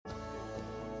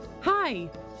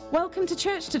Hi, welcome to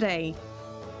church today.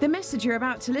 The message you're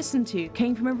about to listen to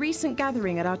came from a recent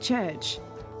gathering at our church.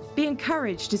 Be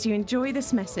encouraged as you enjoy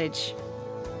this message.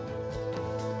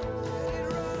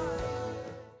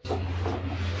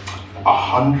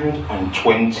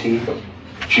 120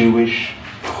 Jewish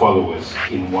followers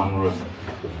in one room.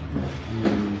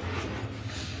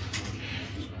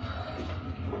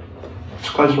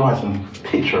 Just close your eyes and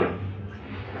picture it.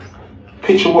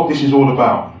 Picture what this is all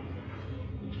about.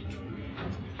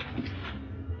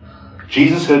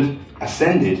 Jesus had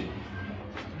ascended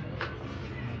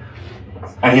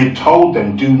and he had told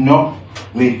them, do not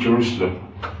leave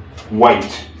Jerusalem.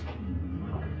 Wait.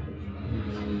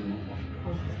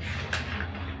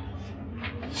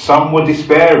 Some were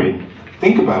despairing.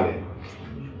 Think about it.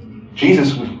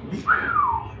 Jesus was...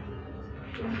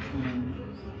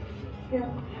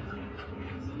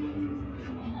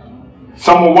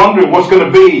 Some were wondering what's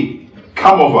going to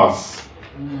become of us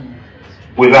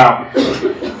without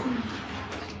him.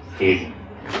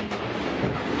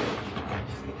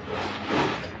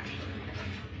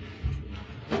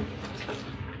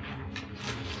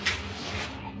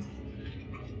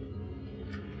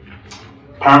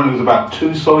 Apparently it was about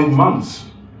 2 solid months,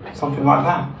 something like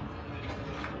that,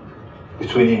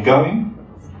 between him going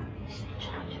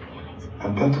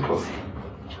and Pentecost.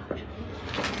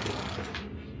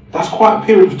 That's quite a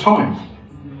period of time.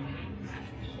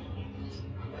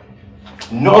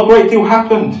 Not a great deal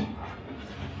happened.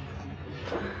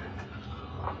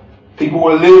 People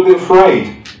were a little bit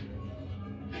afraid,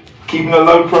 keeping a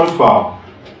low profile.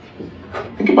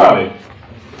 Think about it.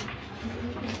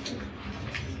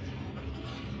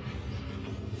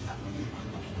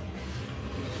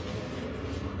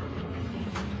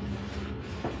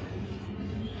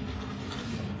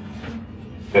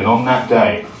 Then on that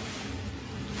day,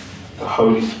 the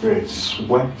Holy Spirit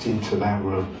swept into that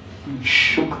room,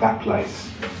 shook that place.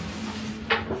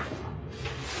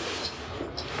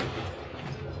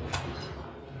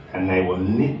 And they were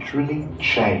literally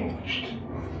changed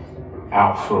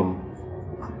out from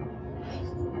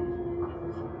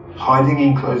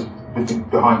hiding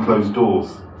behind closed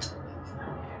doors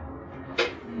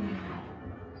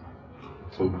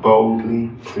to boldly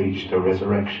preach the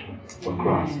resurrection of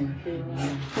Christ.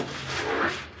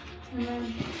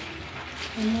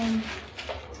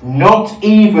 Not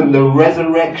even the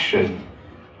resurrection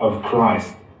of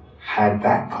Christ had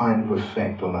that kind of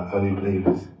effect on the early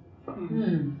believers.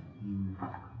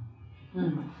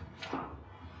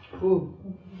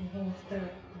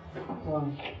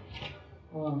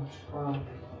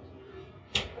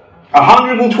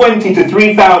 120 to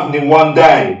 3,000 in one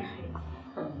day.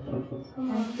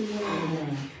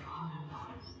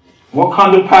 What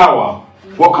kind of power?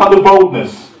 What kind of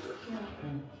boldness?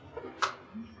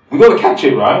 We've got to catch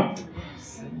it, right?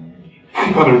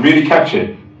 We've got to really catch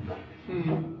it.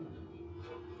 And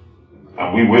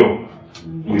we will.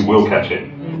 We will catch it.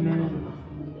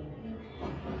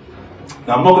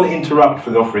 Now, I'm not going to interrupt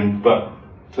for the offering, but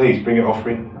please bring your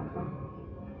offering.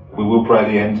 We will pray at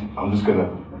the end. I'm just going to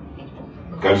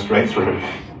go straight through.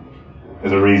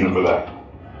 There's a reason for that.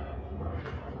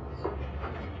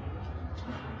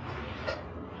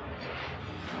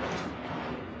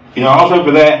 You know, I was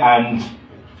over there and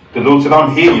the Lord said,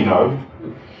 I'm here, you know.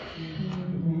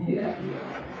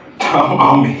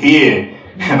 I'm here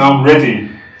and I'm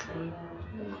ready.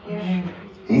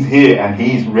 He's here and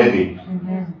he's ready.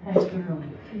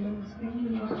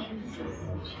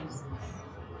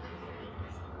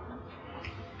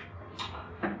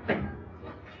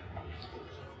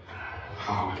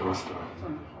 Oh, where do I start?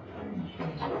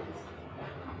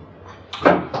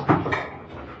 Okay.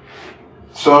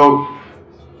 So,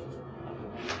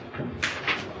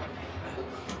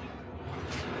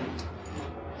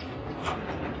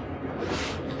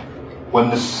 when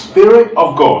the Spirit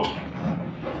of God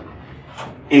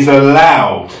is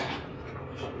allowed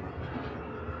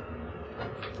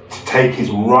to take his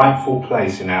rightful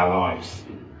place in our lives,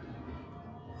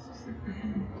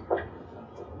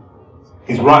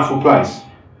 his rightful place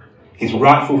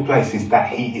is that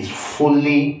he is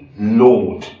fully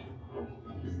Lord.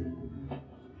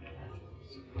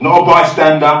 Not a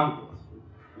bystander,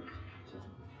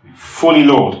 fully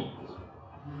Lord.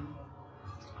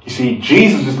 You see,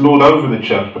 Jesus is Lord over the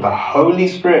church, but the Holy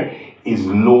Spirit is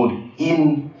Lord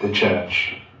in the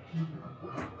church.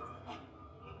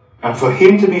 And for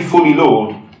him to be fully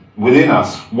Lord within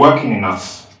us, working in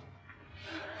us,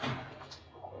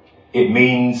 it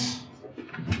means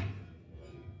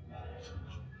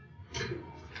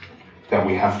that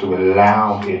we have to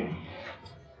allow him.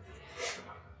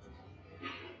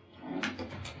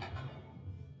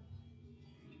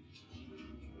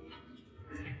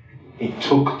 It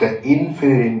took the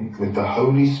infilling with the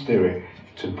Holy Spirit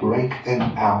to break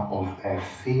them out of their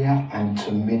fear and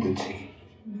timidity.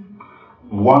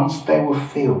 Once they were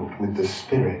filled with the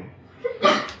Spirit,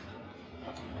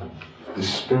 the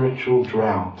spiritual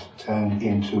drought turned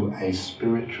into a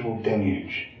spiritual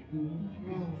deluge.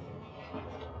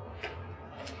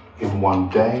 In one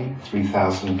day,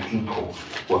 3,000 people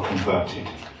were converted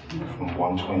from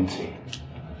 120.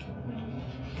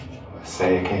 I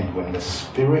say again, when the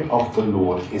Spirit of the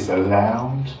Lord is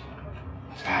allowed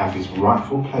to have his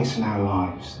rightful place in our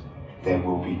lives, there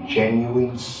will be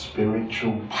genuine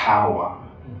spiritual power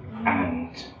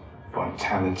and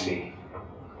vitality.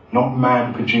 Not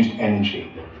man-produced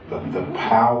energy, but the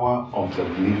power of the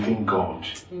living God.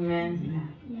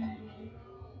 Amen.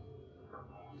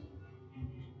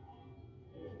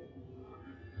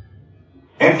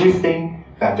 Everything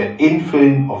that the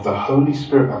infilling of the Holy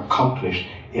Spirit accomplished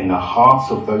in the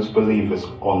hearts of those believers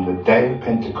on the day of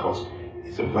Pentecost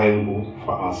is available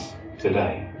for us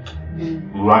today.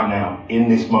 Right now, in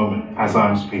this moment, as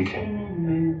I'm speaking.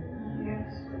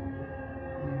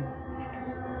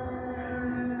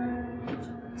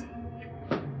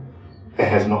 There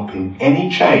has not been any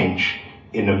change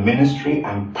in the ministry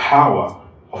and power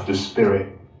of the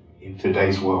Spirit in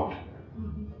today's world.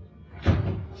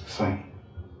 Same.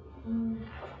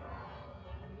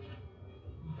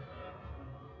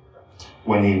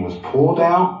 When he was poured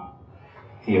out,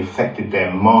 he affected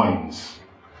their minds.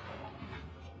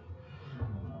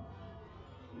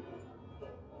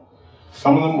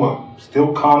 Some of them were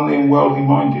still carnally and worldly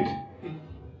minded.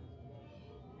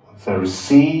 As they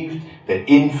received the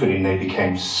infilling, they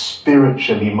became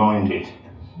spiritually minded.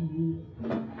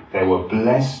 They were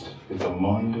blessed with the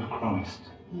mind of Christ.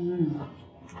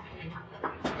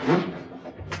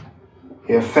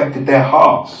 He affected their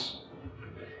hearts.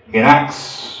 In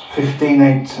Acts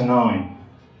 15:8-9,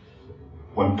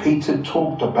 when Peter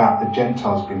talked about the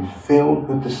Gentiles being filled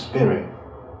with the Spirit,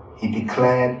 he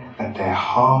declared that their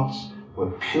hearts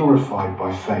were purified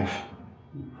by faith.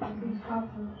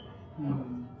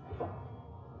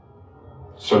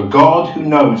 So God, who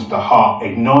knows the heart,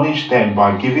 acknowledged them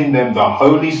by giving them the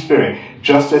Holy Spirit,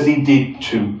 just as he did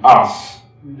to us,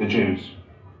 the Jews,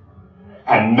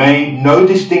 and made no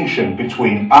distinction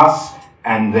between us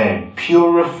and them,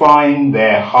 purifying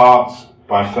their hearts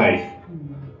by faith.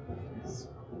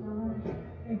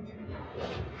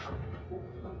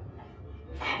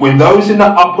 When those in the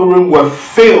upper room were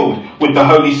filled with the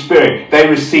Holy Spirit, they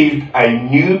received a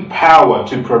new power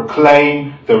to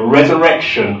proclaim the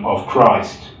resurrection of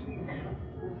Christ.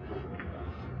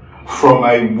 From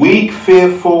a weak,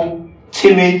 fearful,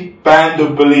 timid band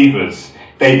of believers,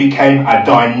 they became a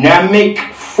dynamic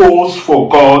force for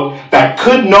God that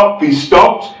could not be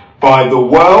stopped by the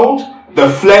world, the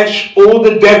flesh, or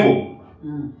the devil.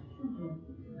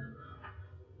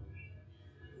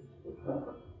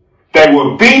 They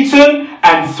were beaten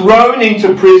and thrown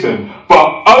into prison,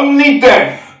 but only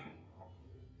death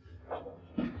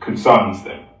could silence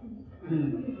them.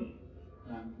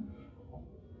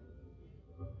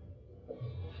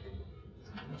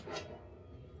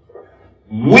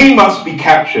 We must be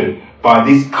captured by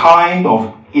this kind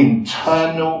of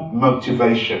internal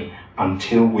motivation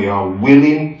until we are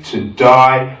willing to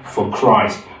die for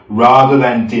Christ rather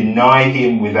than deny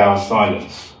him with our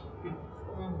silence.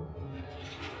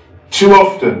 Too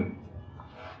often,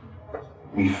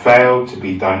 we fail to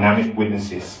be dynamic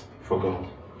witnesses for God.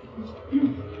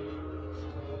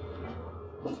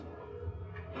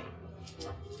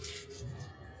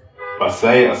 I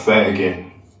say it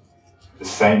again. The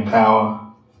same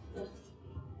power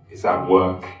is at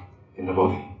work in the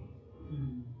body.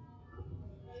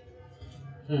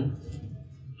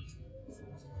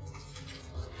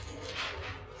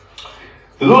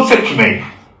 The Lord said to me,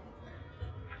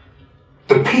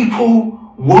 the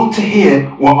people want to hear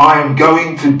what I am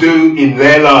going to do in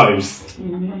their lives.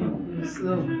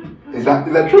 Is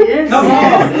that true? Yes.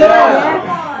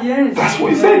 Yes. That's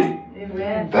what he said.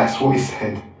 Amen. That's what he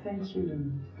said. Thank you.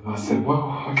 And I said,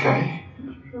 well, okay.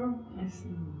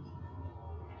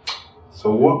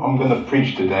 So what I'm going to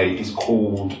preach today is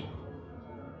called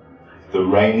The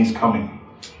Rain is Coming.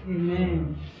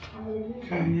 Amen.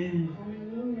 Okay. Amen.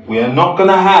 We are not going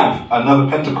to have another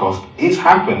Pentecost. It's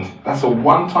happened. That's a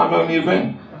one-time only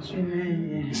event.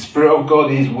 Amen. The Spirit of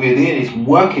God is within. It's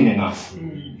working in us.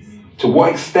 Yes. To what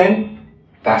extent?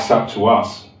 That's up to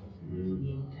us.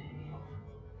 Amen.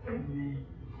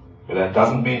 But that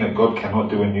doesn't mean that God cannot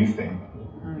do a new thing.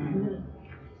 Amen.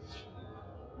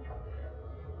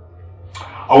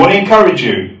 I want to encourage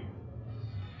you.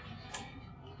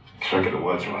 Should I get the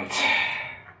words right?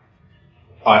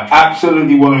 I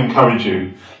absolutely want to encourage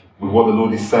you with what the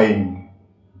Lord is saying.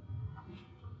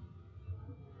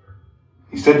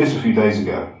 He said this a few days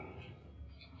ago.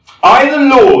 I, the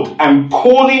Lord, am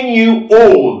calling you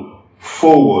all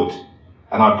forward.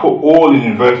 And I put all in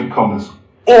inverted commas.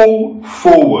 All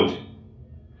forward.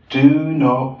 Do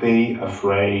not be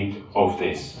afraid of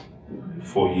this,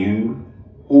 for you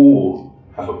all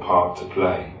have a part to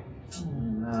play.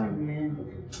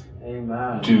 Amen.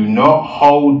 Amen. Do not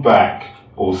hold back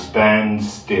or stand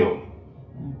still.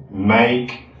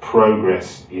 Make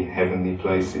progress in heavenly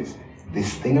places.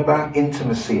 This thing about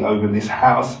intimacy over this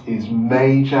house is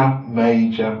major,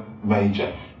 major,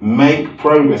 major. Make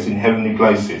progress in heavenly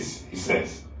places, he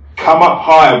says. Come up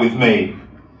higher with me.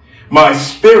 My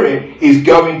spirit is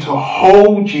going to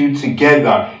hold you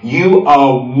together. You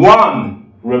are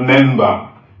one, remember.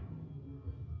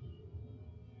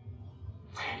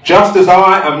 Just as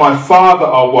I and my Father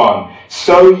are one,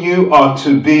 so you are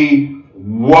to be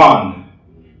one.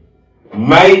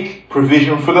 Make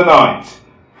provision for the night,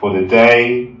 for the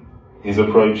day is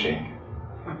approaching.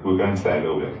 We'll go into that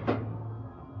a little bit.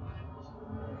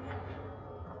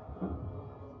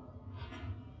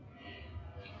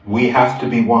 We have to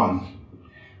be one.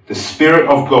 The Spirit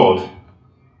of God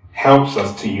helps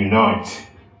us to unite.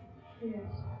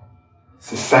 It's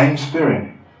the same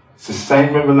Spirit. It's the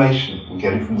same revelation. We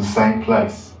get it from the same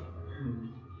place.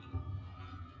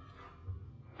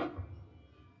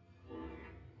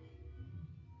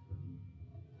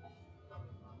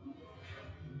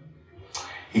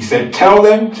 He said, tell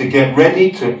them to get ready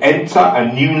to enter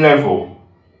a new level.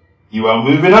 You are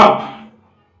moving up.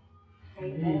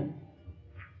 Amen.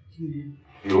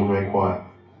 You're all very quiet.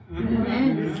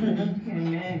 Amen.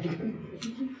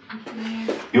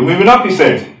 You're moving up, he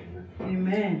said.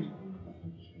 Amen.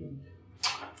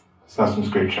 Let's have some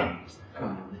scripture.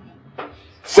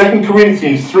 2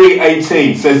 Corinthians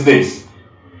 3:18 says this.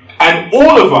 And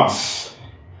all of us,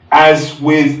 as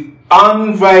with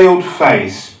unveiled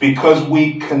face, because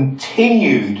we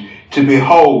continued to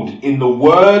behold in the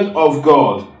word of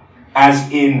God as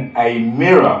in a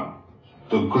mirror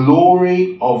the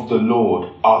glory of the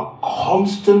Lord, are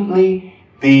constantly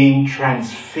being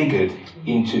transfigured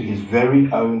into his very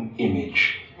own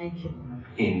image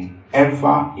in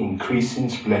ever increasing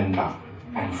splendor,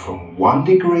 and from one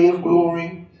degree of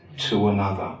glory to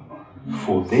another.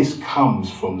 For this comes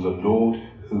from the Lord,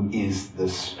 who is the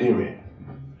Spirit.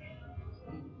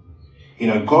 You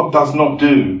know, God does not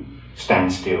do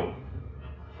standstill.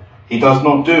 He does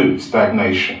not do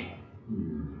stagnation.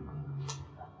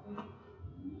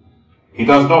 He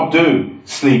does not do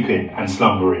sleeping and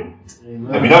slumbering.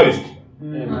 Amen. Have you noticed?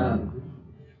 Amen.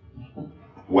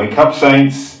 Wake up,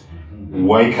 saints.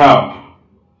 Wake up.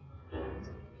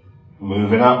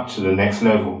 Moving up to the next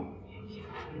level.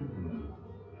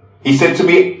 He said to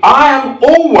me, I am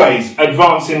always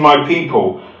advancing my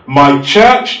people, my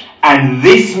church, and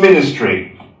this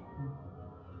ministry.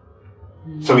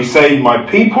 So he's saying, my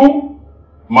people,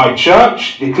 my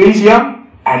church, the ecclesia,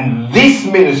 and this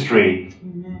ministry.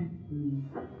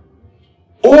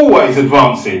 Always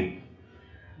advancing.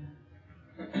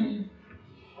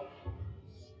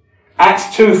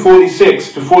 Acts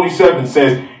 2:46 to 47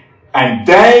 says, and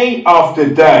day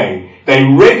after day they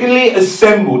regularly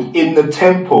assembled in the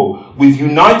temple with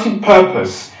united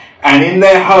purpose, and in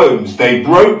their homes they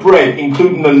broke bread,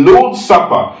 including the Lord's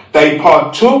Supper. They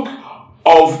partook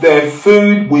of their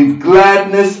food with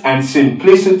gladness and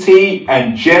simplicity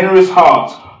and generous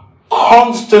hearts,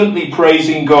 constantly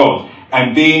praising God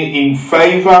and being in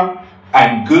favor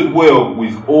and goodwill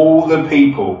with all the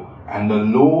people. And the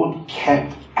Lord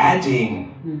kept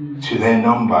adding to their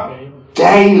number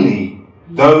daily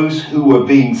those who were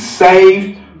being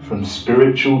saved from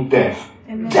spiritual death.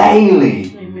 Amen.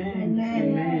 Daily. Amen.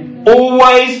 Amen.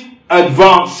 Always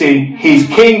advancing his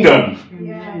kingdom.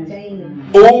 Yeah, daily.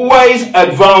 Always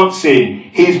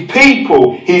advancing his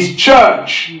people, his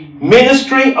church,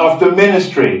 ministry after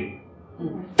ministry.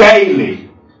 Daily.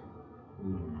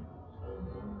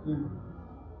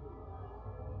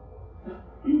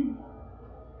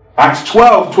 Acts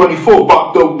 12:24.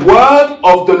 But the word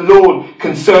of the Lord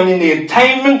concerning the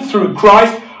attainment through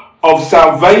Christ of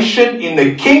salvation in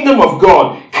the kingdom of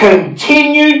God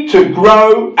continued to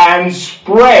grow and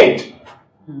spread.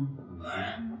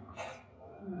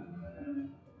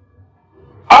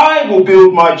 I will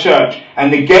build my church,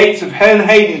 and the gates of hell and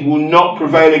Hades will not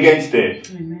prevail against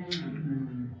it. Amen.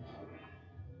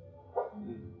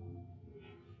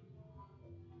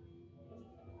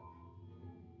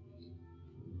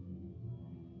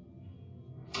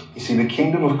 You see, the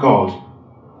kingdom of God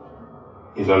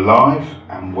is alive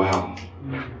and well,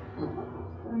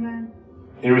 Amen.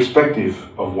 irrespective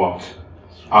of what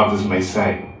others may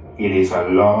say. it is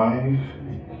alive,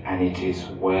 and it is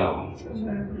well.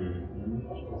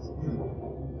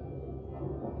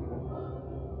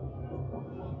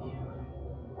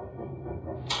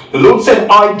 The Lord said,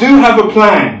 I do have a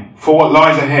plan for what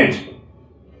lies ahead,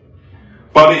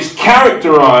 but it's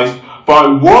characterized by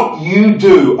what you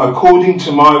do according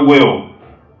to my will.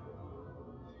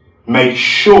 Make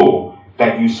sure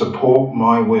that you support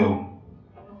my will.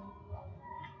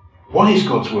 What is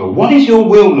God's will? What is your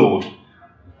will, Lord?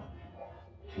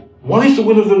 What is the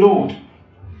will of the Lord?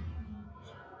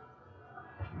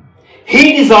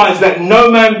 He desires that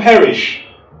no man perish.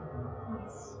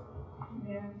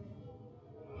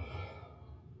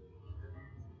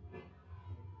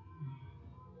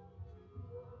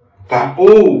 That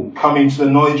all come into the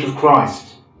knowledge of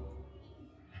Christ.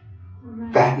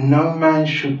 That no man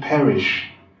should perish.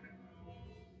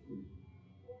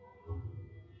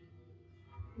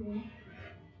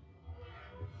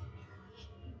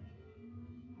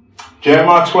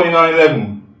 Jeremiah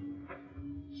 29:11.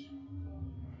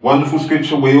 Wonderful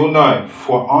scripture, we all know.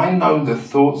 For I know the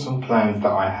thoughts and plans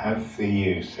that I have for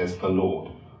you, says the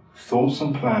Lord. Thoughts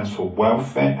and plans for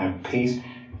welfare and peace,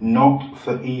 not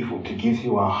for evil, to give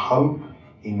you a hope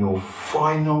in your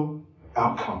final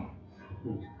outcome.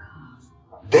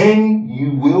 Then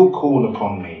you will call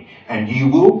upon me, and you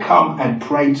will come and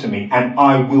pray to me, and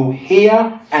I will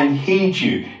hear and heed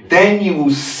you. Then you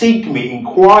will seek me,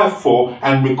 inquire for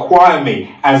and require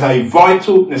me as a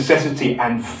vital necessity,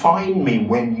 and find me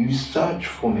when you search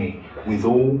for me with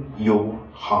all your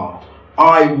heart.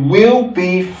 I will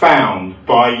be found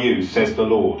by you, says the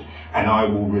Lord, and I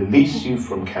will release you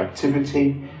from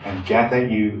captivity and gather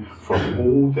you from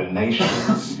all the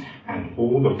nations and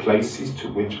all the places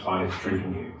to which I have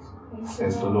driven you,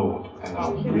 says the Lord, and I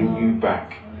will bring you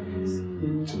back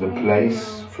to the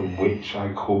place from which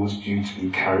I caused you to be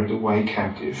carried away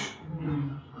captive.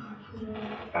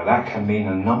 Now that can mean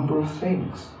a number of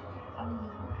things,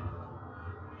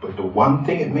 but the one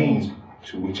thing it means,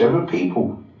 to whichever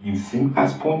people you think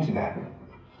that's pointed at,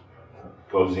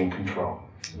 God is in control.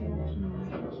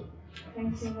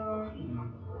 Thank you, Lord.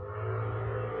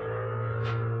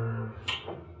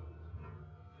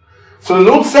 So the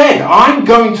Lord said, I'm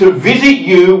going to visit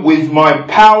you with my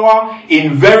power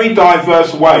in very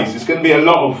diverse ways. It's going to be a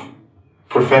lot of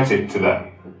prophetic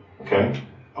today. Okay?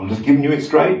 I'm just giving you it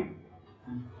straight,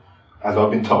 as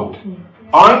I've been told.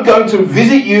 I'm going to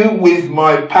visit you with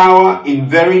my power in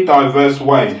very diverse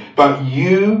ways, but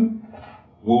you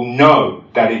will know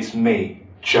that it's me.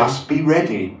 Just be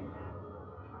ready.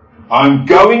 I'm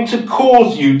going to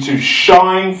cause you to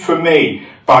shine for me,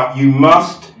 but you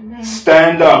must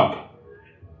stand up.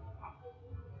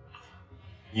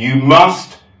 You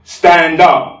must stand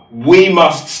up. We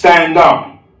must stand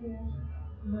up.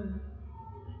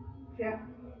 Yeah.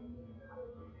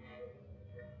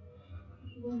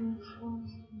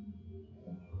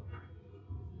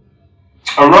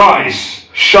 Arise,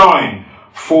 shine,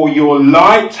 for your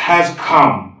light has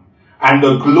come, and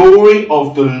the glory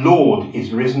of the Lord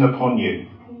is risen upon you.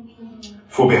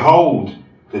 For behold,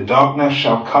 the darkness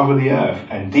shall cover the earth,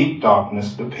 and deep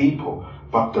darkness the people.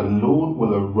 But the Lord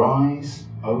will arise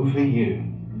over you,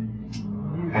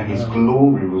 and his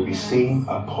glory will be seen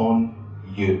upon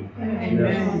you.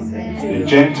 Amen. The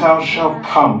Gentiles shall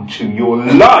come to your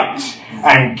light,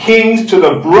 and kings to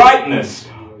the brightness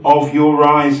of your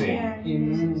rising.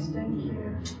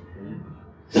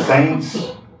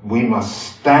 Saints, we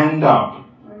must stand up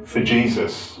for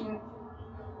Jesus.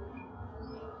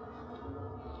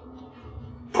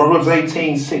 Proverbs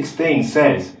 18:16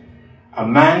 says, a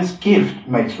man's gift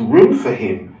makes room for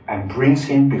him and brings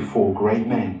him before great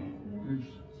men.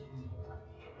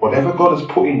 Whatever God has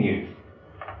put in you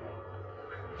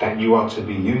that you are to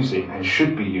be using and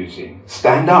should be using,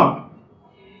 stand up.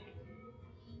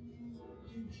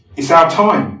 It's our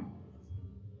time.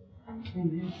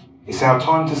 It's our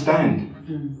time to stand.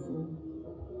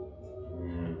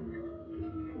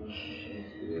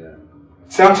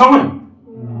 It's our time.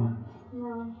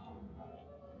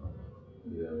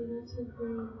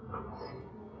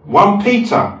 1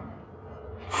 Peter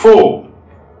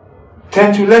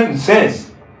 4:10-11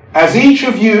 says, as each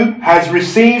of you has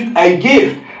received a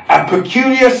gift, a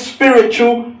peculiar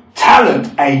spiritual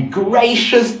talent, a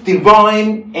gracious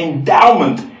divine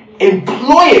endowment,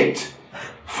 employ it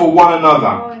for one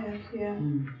another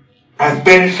as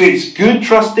benefits good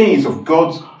trustees of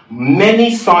God's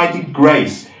many-sided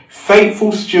grace,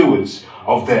 faithful stewards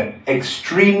of the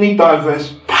extremely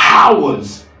diverse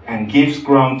powers and gifts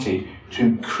granted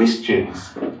to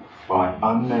Christians by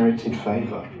unmerited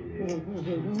favour.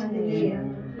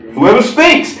 Whoever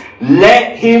speaks,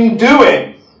 let him do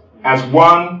it as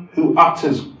one who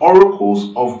utters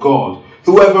oracles of God.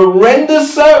 Whoever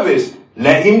renders service,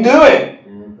 let him do it,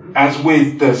 as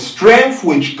with the strength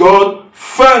which God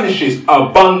furnishes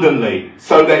abundantly,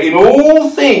 so that in all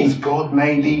things God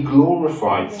may be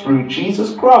glorified through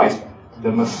Jesus Christ,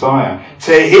 the Messiah.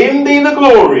 To him be the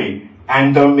glory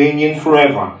and dominion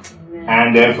forever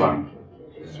and ever,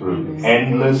 through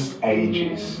endless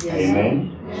ages.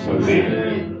 Amen. So be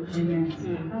it.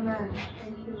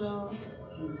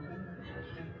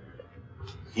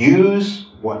 Use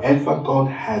whatever God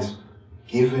has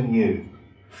given you,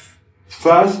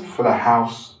 first for the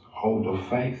household of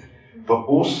faith, but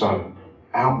also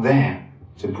out there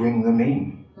to bring them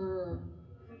in.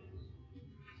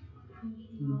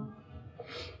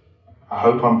 I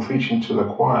hope I'm preaching to the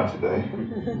choir today.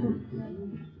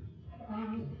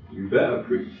 You better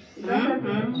preach.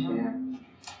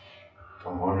 Don't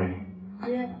worry.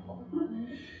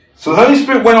 So the Holy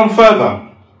Spirit went on further,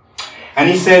 and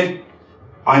he said,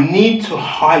 I need to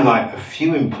highlight a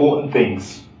few important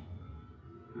things.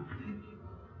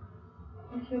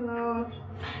 Thank you, Lord.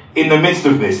 In the midst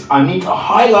of this, I need to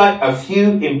highlight a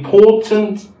few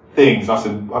important things. I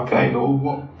said, okay, Lord,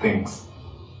 what things?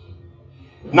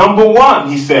 Number one,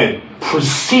 he said,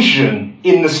 precision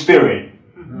in the Spirit.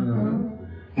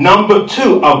 Number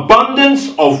two,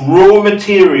 abundance of raw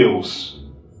materials.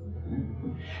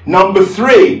 Number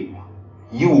three,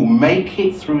 you will make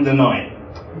it through the night.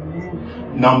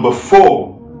 Number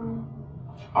four,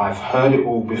 I've heard it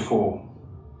all before.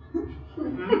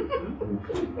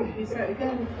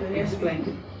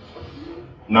 Explain.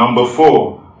 Number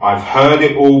four, I've heard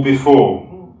it all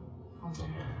before.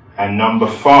 And number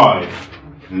five,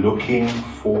 looking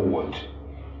forward.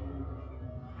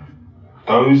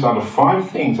 Those are the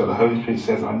five things that the Holy Spirit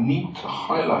says, I need to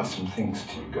highlight some things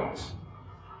to you guys.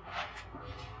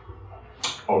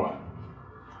 Alright.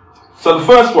 So the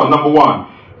first one, number one,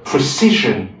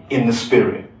 precision in the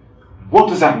Spirit. What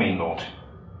does that mean, Lord?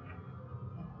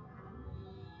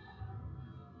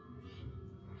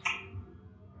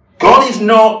 God is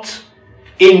not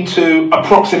into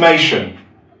approximation.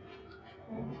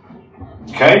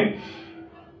 Okay?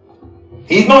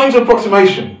 He's not into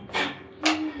approximation.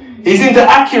 He's into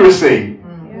accuracy.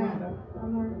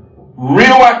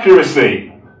 Real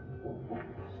accuracy.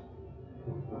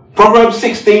 Proverbs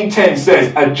 16:10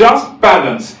 says, a just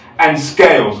balance and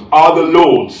scales are the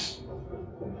Lord's.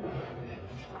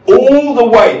 All the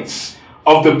weights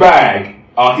of the bag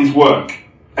are his work,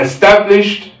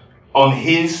 established on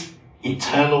his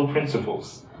eternal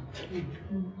principles.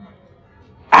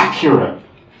 Accurate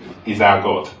is our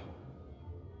God.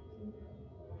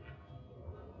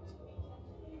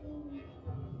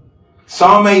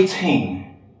 Psalm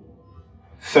 18,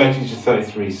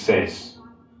 30-33 says,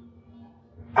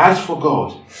 as for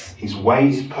God, his way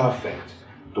is perfect.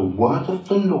 The word of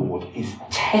the Lord is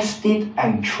tested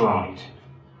and tried.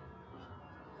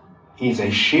 He is a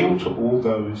shield to all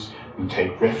those who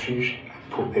take refuge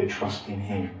and put their trust in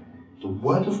him. The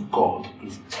word of God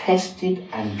is tested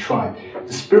and tried.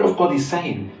 The Spirit of God is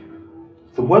saying,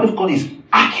 the word of God is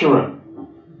accurate.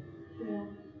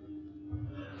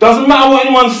 Doesn't matter what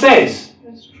anyone says.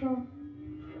 That's true.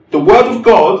 The word of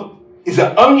God is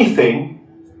the only thing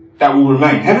that will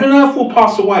remain. Heaven and earth will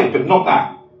pass away, but not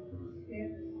that.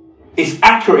 It's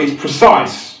accurate, it's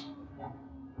precise.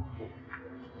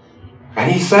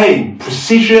 And he's saying,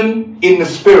 precision in the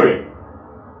Spirit.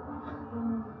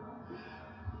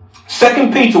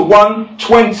 2 Peter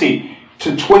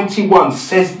 1:20-21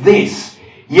 says this,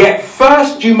 yet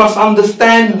first you must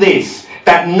understand this,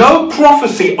 that no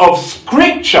prophecy of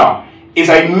Scripture is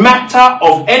a matter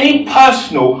of any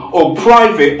personal or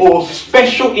private or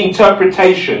special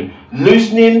interpretation,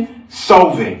 loosening,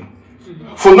 solving.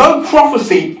 For no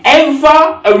prophecy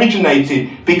ever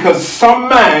originated because some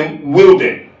man willed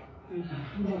it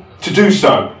to do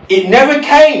so. It never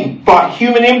came by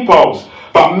human impulse,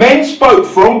 but men spoke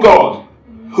from God,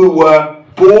 who were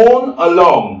borne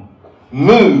along,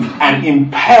 moved and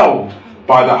impelled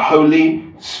by the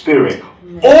Holy Spirit.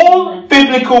 All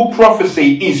biblical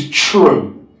prophecy is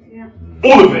true.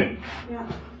 All of it.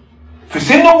 If it's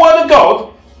in the Word of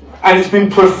God and it's been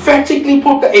prophetically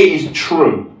put that it is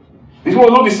true. This is what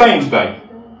the Lord is saying today.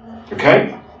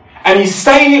 Okay? And he's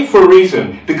saying it for a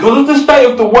reason. Because of the state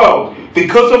of the world,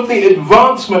 because of the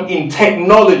advancement in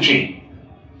technology,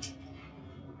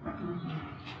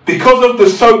 because of the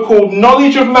so-called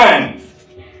knowledge of man,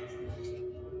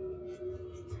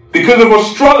 because of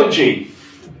astrology,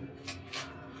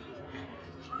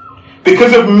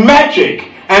 because of magic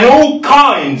and all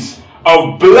kinds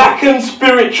of blackened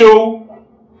spiritual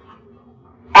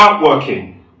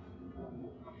outworking.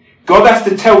 God has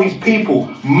to tell his people,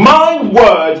 my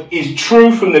word is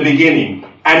true from the beginning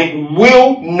and it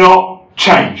will not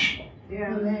change.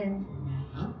 Yeah. Amen.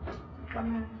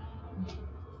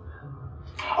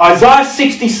 Isaiah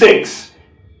 66,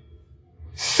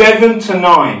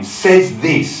 7-9 says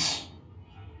this.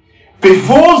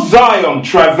 Before Zion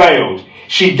travailed,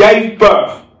 she gave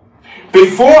birth.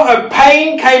 Before her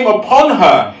pain came upon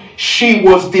her, she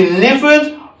was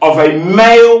delivered of a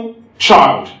male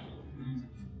child.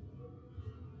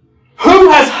 Who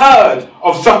has heard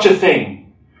of such a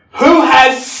thing? Who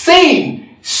has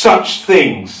seen such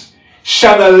things?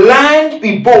 Shall a land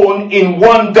be born in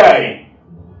one day?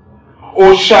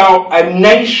 Or shall a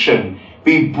nation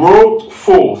be brought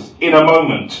forth in a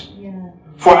moment?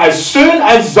 For as soon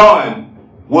as Zion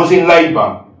was in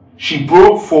labor, she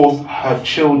brought forth her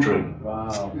children.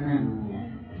 Wow.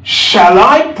 Shall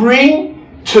I bring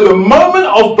to the moment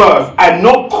of birth and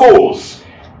not cause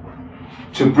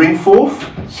to bring forth,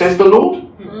 says the Lord?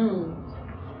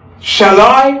 Shall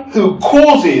I, who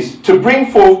causes to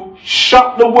bring forth,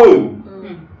 shut the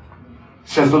womb,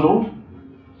 says the Lord?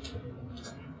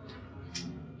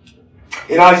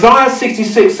 In Isaiah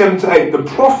 66, 7-8, the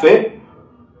prophet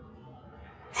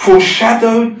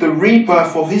foreshadowed the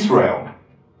rebirth of Israel.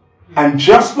 And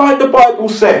just like the Bible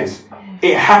says,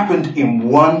 it happened in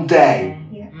one day.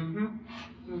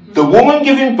 The woman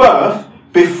giving birth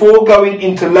before going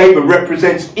into labor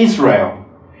represents Israel.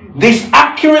 This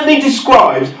accurately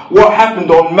describes what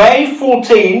happened on May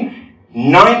 14,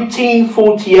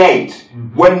 1948,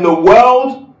 when the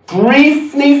world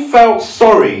briefly felt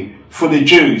sorry for the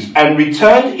Jews and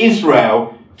returned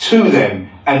Israel to them,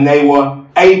 and they were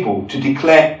able to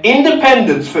declare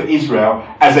independence for Israel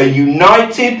as a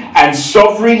united and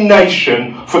sovereign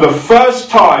nation for the first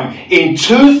time in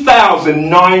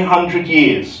 2,900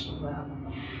 years.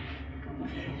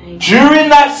 During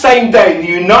that same day,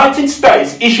 the United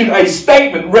States issued a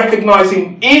statement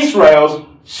recognizing Israel's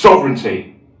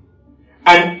sovereignty.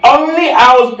 And only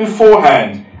hours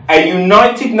beforehand, a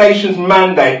United Nations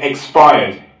mandate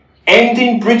expired,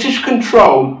 ending British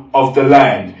control of the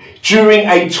land. During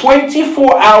a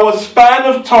 24-hour span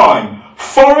of time,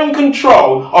 foreign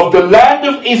control of the land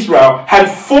of Israel had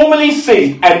formally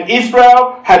ceased, and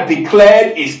Israel had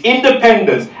declared its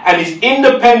independence, and its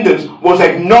independence was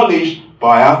acknowledged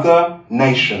by other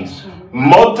nations.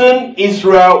 Modern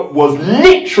Israel was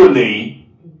literally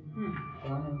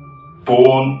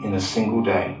born in a single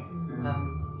day.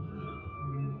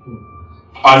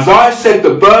 Isaiah said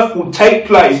the birth would take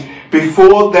place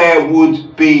before there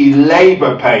would be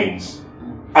labor pains.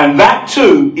 And that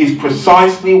too is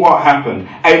precisely what happened.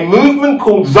 A movement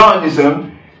called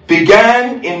Zionism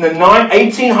began in the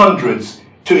 1800s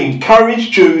to encourage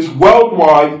Jews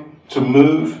worldwide to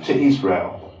move to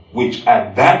Israel, which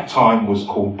at that time was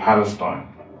called Palestine.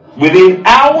 Within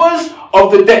hours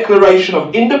of the Declaration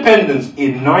of Independence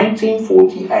in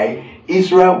 1948,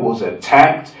 Israel was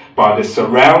attacked by the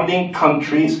surrounding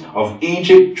countries of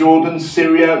Egypt, Jordan,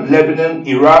 Syria, Lebanon,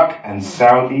 Iraq, and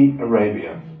Saudi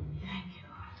Arabia.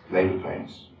 Labor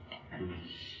pains.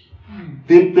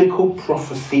 Biblical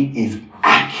prophecy is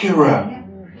accurate,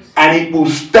 and it will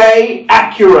stay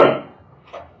accurate.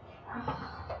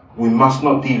 We must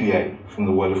not deviate from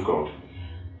the Word of God.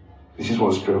 This is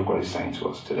what the Spirit of God is saying to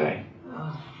us today,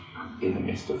 in the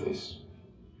midst of this.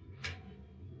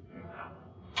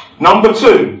 Number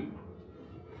 2.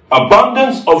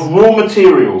 Abundance of raw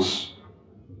materials.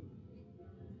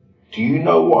 Do you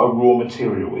know what a raw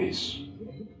material is?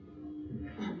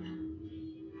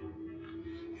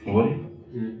 Anybody?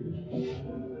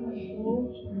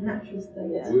 Natural stuff.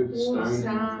 Wood,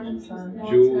 stone,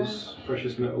 jewels,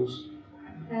 precious metals.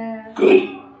 Good.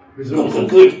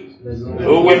 Good. They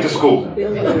all went to school.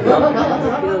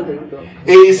 It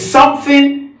is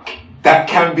something that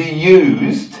can be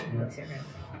used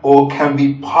or can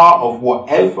be part of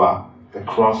whatever the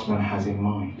craftsman has in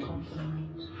mind.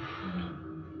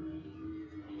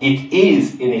 It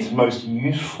is in its most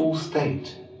useful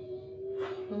state.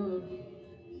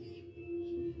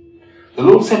 The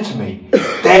Lord said to me,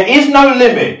 there is no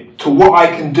limit to what I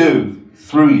can do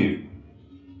through you.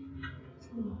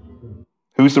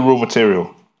 Who's the raw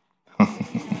material?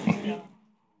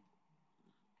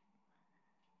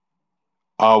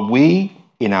 Are we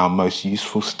in our most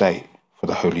useful state for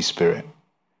the Holy Spirit?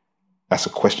 That's a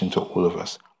question to all of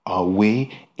us. Are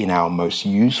we in our most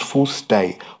useful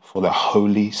state for the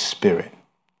Holy Spirit?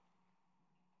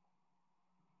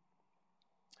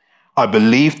 I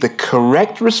believe the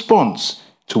correct response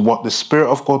to what the Spirit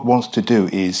of God wants to do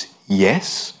is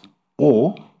yes,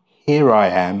 or here I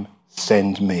am,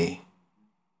 send me.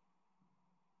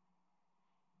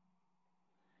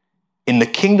 In the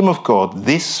kingdom of God,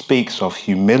 this speaks of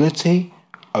humility,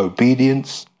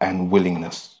 obedience, and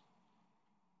willingness.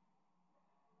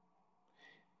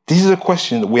 This is a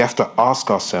question that we have to ask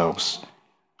ourselves.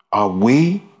 Are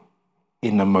we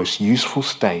in the most useful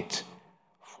state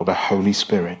for the Holy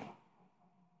Spirit?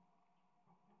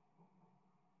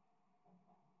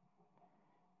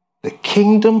 The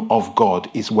kingdom of God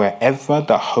is wherever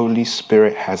the Holy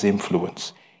Spirit has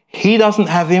influence. He doesn't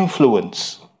have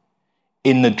influence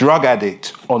in the drug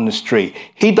addict on the street.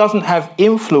 He doesn't have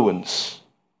influence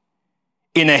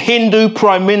in a Hindu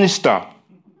prime minister.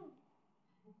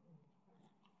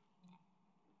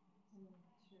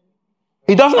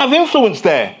 He doesn't have influence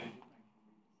there.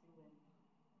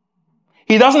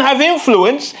 He doesn't have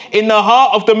influence in the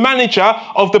heart of the manager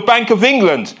of the Bank of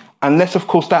England, unless, of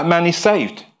course, that man is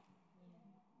saved.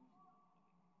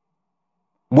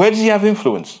 Where does he have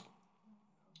influence?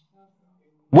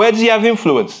 Where does he have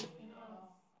influence?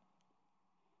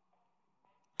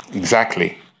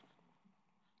 Exactly.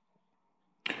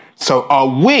 So are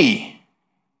we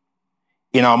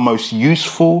in our most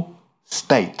useful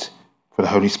state for the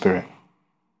Holy Spirit?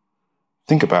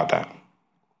 Think about that.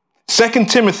 2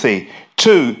 Timothy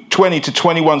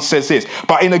 2:20-21 says this,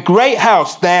 but in a great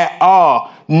house there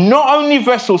are not only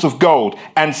vessels of gold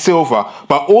and silver,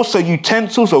 but also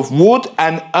utensils of wood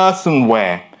and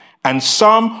earthenware, and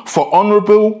some for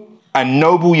honorable and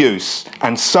noble use,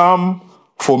 and some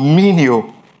for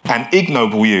menial and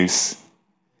ignoble use.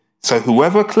 So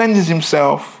whoever cleanses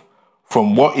himself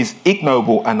from what is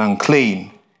ignoble and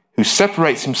unclean, who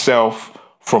separates himself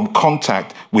from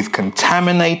contact with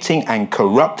contaminating and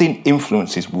corrupting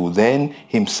influences, will then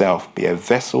himself be a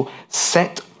vessel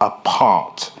set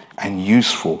apart and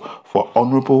useful for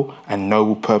honorable and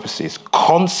noble purposes,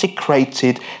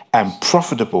 consecrated and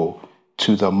profitable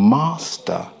to the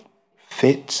master,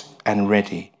 fit and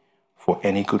ready for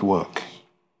any good work.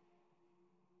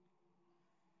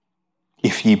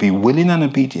 If ye be willing and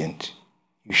obedient,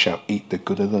 you shall eat the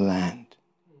good of the land.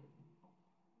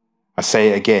 I say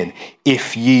it again,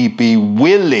 if ye be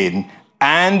willing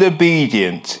and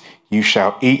obedient, you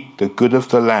shall eat the good of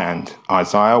the land.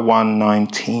 Isaiah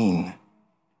 1:19.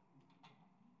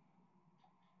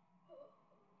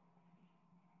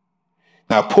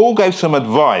 Now, Paul gave some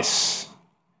advice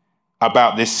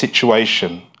about this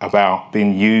situation, about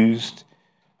being used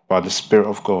by the Spirit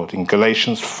of God in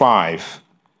Galatians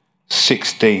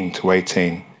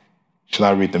 5:16-18. Shall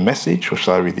I read the Message or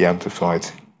shall I read the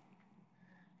Amplified?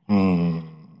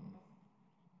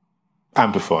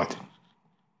 Amplified.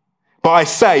 But I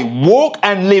say, walk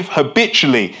and live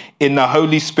habitually in the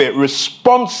Holy Spirit,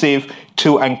 responsive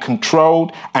to and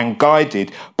controlled and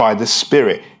guided by the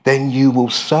Spirit. Then you will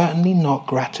certainly not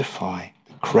gratify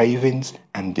the cravings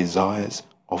and desires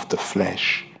of the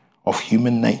flesh, of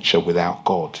human nature without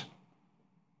God.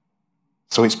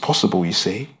 So it's possible, you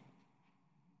see.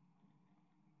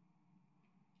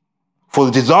 For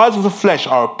the desires of the flesh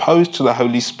are opposed to the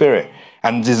Holy Spirit,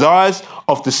 and the desires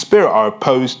of the Spirit are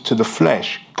opposed to the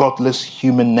flesh, godless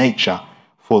human nature.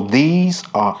 For these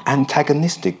are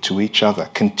antagonistic to each other,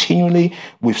 continually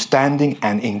withstanding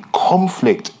and in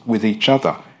conflict with each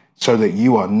other, so that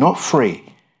you are not free,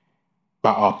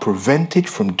 but are prevented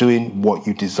from doing what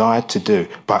you desire to do.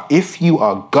 But if you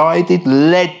are guided,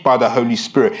 led by the Holy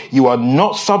Spirit, you are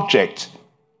not subject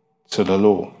to the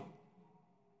law.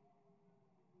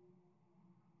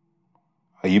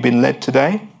 Are you being led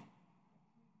today?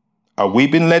 Are we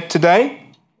being led today?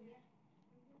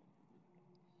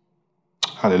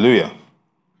 Hallelujah.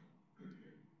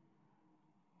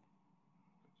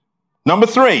 Number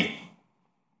 3,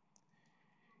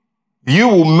 you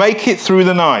will make it through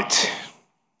the night.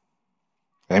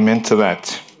 Amen to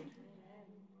that.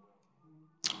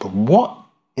 But what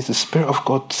is the Spirit of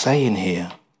God saying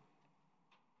here?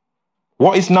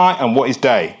 What is night and what is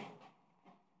day?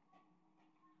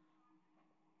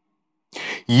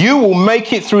 You will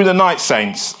make it through the night,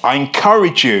 saints. I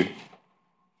encourage you.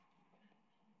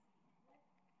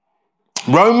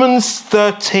 Romans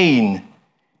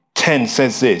 13:10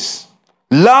 says this.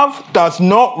 Love does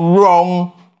no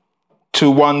wrong to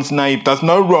one's neighbor.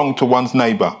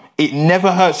 It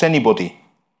never hurts anybody.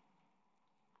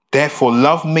 Therefore,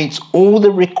 love meets all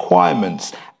the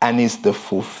requirements and is the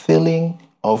fulfilling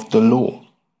of the law.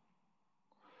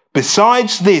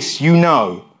 Besides this, you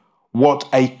know what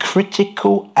a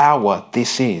critical hour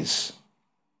this is.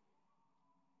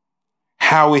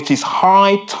 How it is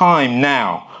high time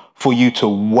now for you to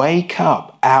wake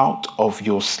up out of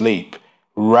your sleep,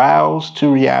 roused to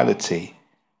reality,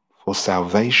 for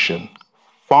salvation,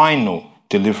 final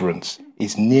deliverance,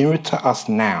 is nearer to us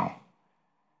now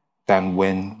than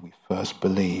when we first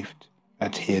believed.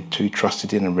 adhered to,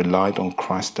 trusted in, and relied on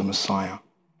Christ the Messiah.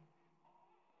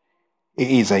 It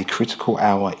is a critical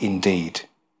hour indeed.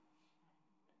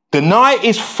 The night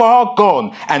is far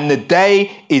gone and the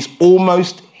day is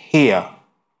almost here.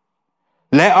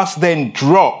 Let us then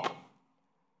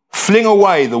fling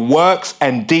away the works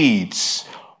and deeds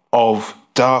of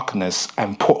darkness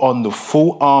and put on the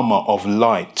full armour of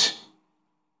light.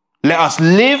 Let us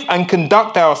live and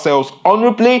conduct ourselves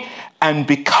honourably and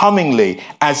becomingly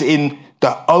as in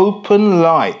the open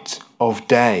light of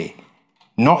day,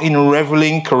 not in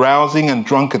revelling, carousing and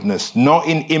drunkenness, not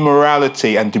in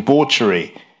immorality and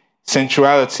debauchery,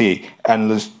 sensuality and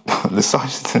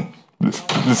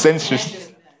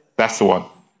licentiousness. That's the one.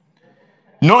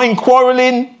 Not in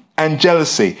quarrelling and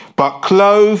jealousy, but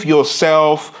clothe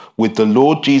yourself with the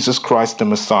Lord Jesus Christ the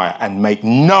Messiah and make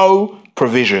no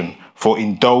provision for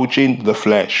indulging the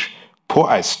flesh.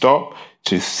 Put a stop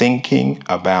to thinking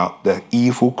about the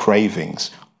evil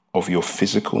cravings of your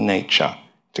physical nature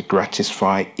to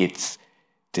gratify its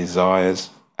desires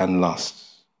and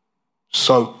lusts.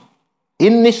 So,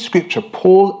 in this scripture,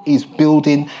 Paul is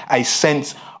building a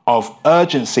sense of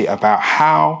urgency about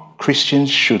how Christians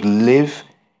should live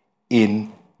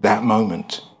in that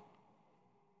moment.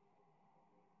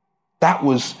 That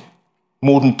was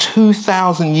more than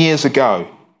 2,000 years ago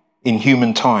in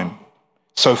human time.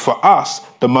 So for us,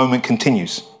 the moment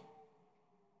continues.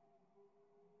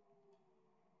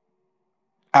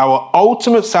 Our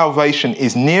ultimate salvation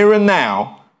is nearer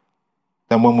now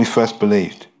than when we first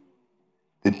believed.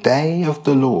 The day of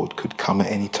the Lord could come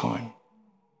at any time.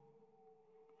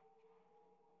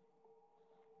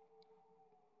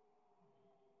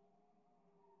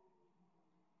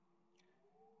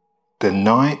 The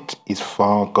night is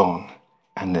far gone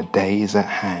and the day is at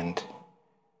hand.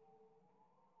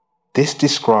 This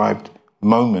described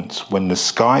moments when the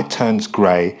sky turns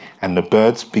grey and the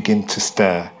birds begin to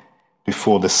stir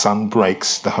before the sun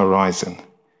breaks the horizon.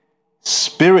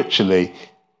 Spiritually,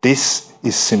 this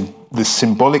is the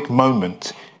symbolic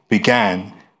moment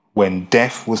began when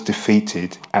death was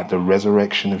defeated at the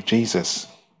resurrection of Jesus.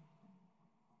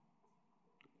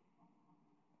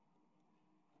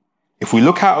 If we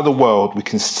look out of the world, we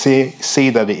can see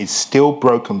that it is still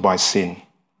broken by sin.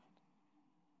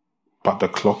 But the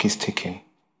clock is ticking.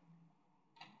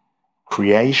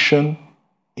 Creation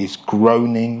is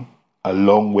groaning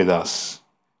along with us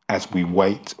as we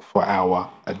wait for our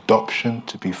adoption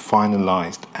to be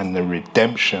finalized and the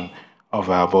redemption of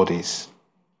our bodies.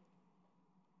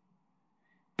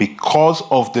 Because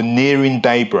of the nearing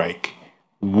daybreak,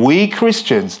 we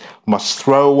Christians must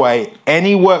throw away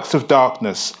any works of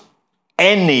darkness,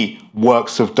 anything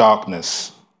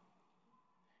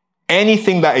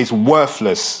that is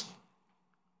worthless.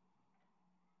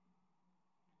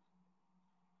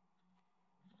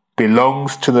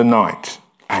 Belongs to the night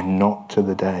and not to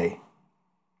the day.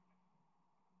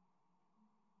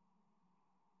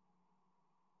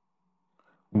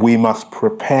 We must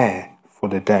prepare for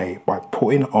the day by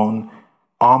putting on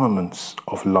armaments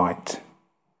of light.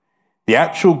 The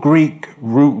actual Greek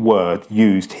root word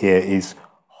used here is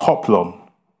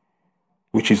hoplon,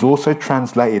 which is also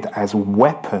translated as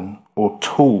weapon or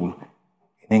tool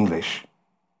in English.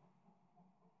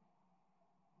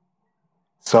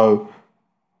 So,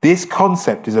 this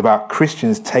concept is about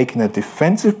Christians taking a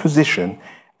defensive position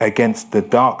against the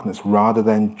darkness rather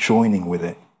than joining with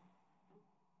it.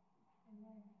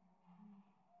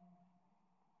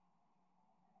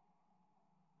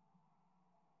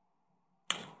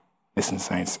 Listen,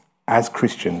 saints, as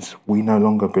Christians, we no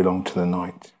longer belong to the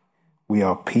night. We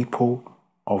are people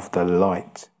of the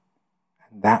light.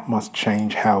 And that must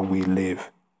change how we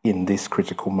live in this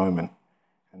critical moment.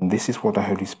 And this is what the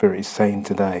Holy Spirit is saying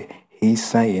today. He's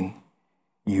saying,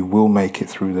 you will make it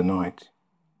through the night.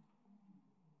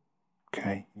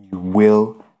 Okay? You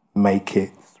will make it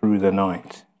through the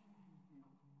night.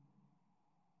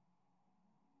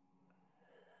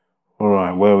 All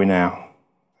right, where are we now?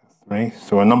 3.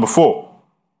 So we're number 4.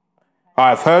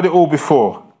 I've heard it all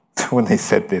before. When they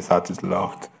said this, I just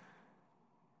laughed.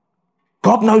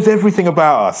 God knows everything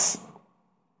about us.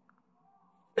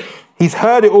 He's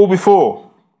heard it all before.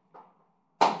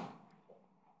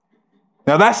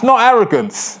 Now, that's not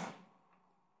arrogance.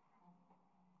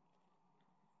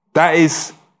 That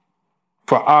is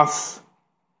for us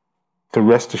to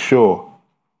rest assured.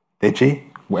 Deji,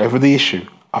 whatever the issue,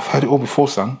 I've heard it all before,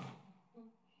 son.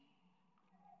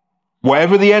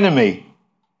 Whatever the enemy,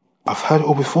 I've heard it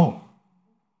all before.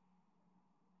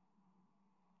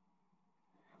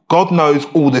 God knows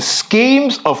all the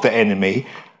schemes of the enemy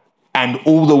and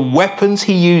all the weapons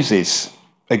he uses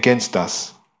against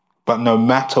us. But no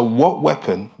matter what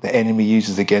weapon the enemy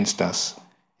uses against us,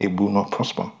 it will not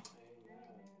prosper.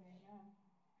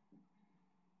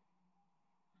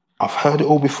 I've heard it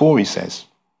all before, he says.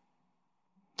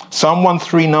 Psalm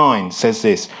 139 says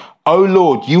this, O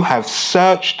Lord, you have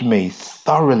searched me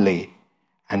thoroughly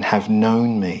and have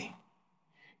known me.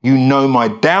 You know my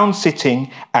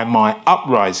downsitting and my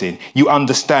uprising. You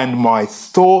understand my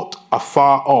thought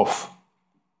afar off.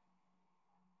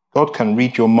 God can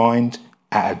read your mind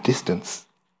at a distance.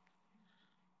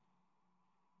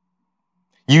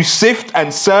 You sift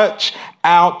and search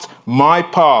out my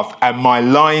path and my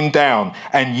lying down,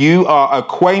 and you are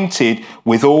acquainted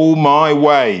with all my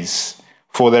ways.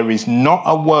 For there is not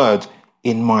a word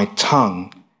in my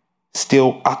tongue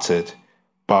still uttered,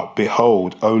 but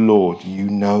behold, O Lord, you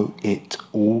know it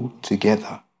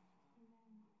altogether.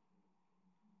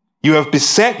 You have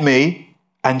beset me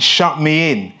and shut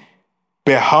me in,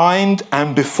 behind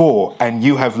and before, and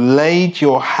you have laid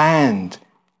your hand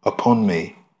upon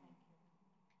me.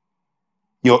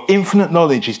 Your infinite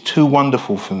knowledge is too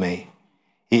wonderful for me.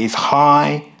 It is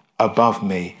high above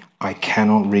me. I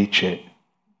cannot reach it.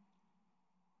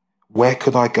 Where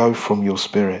could I go from your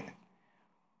spirit?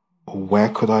 Or where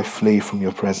could I flee from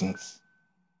your presence?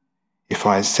 If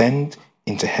I ascend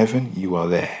into heaven, you are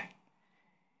there.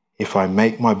 If I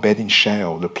make my bed in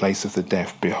Sheol, the place of the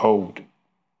deaf, behold,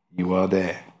 you are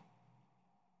there.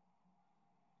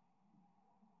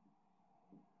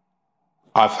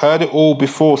 I've heard it all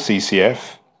before,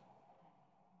 CCF.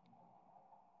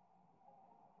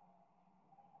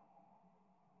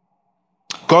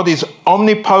 God is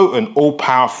omnipotent,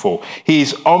 all-powerful. He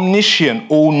is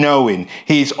omniscient, all-knowing.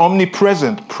 He is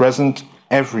omnipresent, present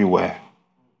everywhere.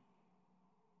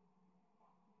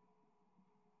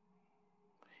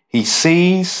 He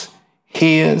sees,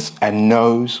 hears, and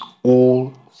knows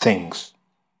all things.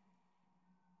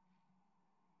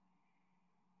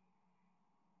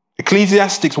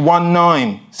 Ecclesiastes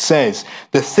 1:9 says,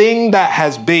 the thing that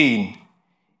has been,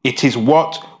 it is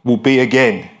what will be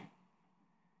again.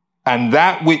 And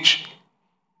that which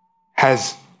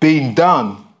has been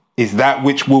done is that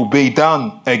which will be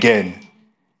done again.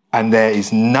 And there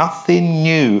is nothing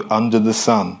new under the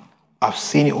sun. I've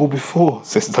seen it all before,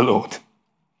 says the Lord.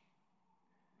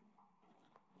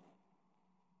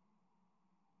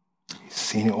 He's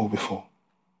seen it all before.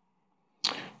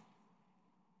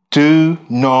 Do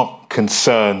not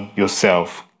concern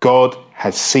yourself. God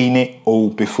has seen it all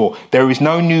before. There is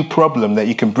no new problem that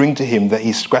you can bring to him that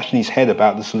he's scratching his head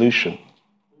about the solution.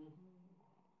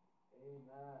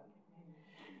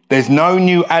 There's no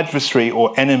new adversary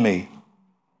or enemy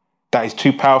that is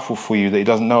too powerful for you that he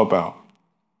doesn't know about.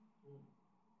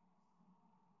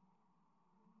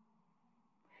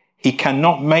 He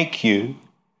cannot make you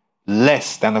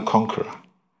less than a conqueror,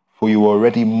 for you are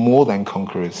already more than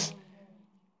conquerors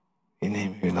in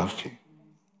him who loved you.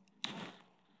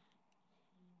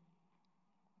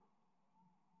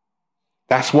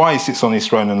 That's why he sits on his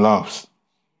throne and laughs.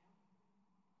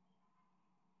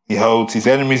 He holds his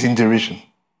enemies in derision.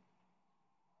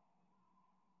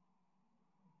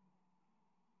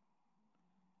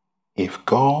 If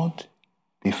God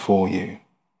be for you,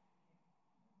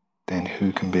 then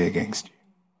who can be against you?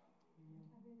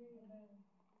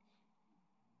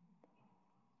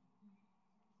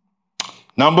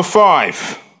 Number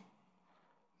 5,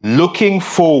 looking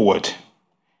forward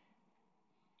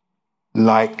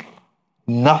like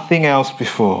nothing else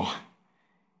before.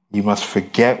 You must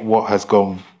forget what has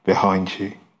gone behind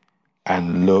you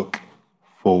and look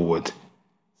forward.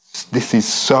 This is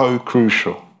so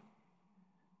crucial.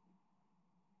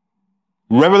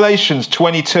 Revelations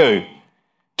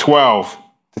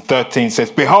 22:12-13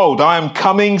 says, behold, I am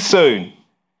coming soon,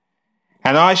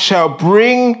 and I shall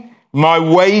bring my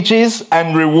wages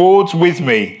and rewards with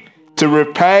me to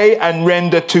repay and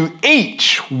render to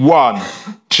each one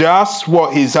just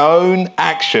what his own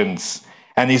actions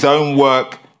and his own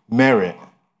work merit.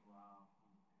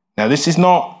 Now, this is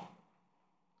not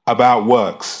about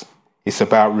works. It's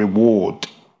about reward.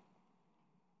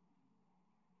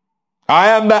 I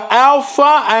am the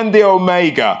Alpha and the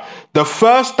Omega, the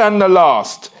first and the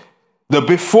last, the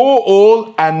before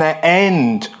all and the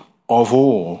end of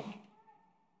all.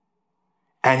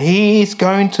 And he is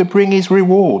going to bring his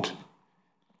reward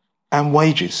and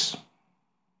wages.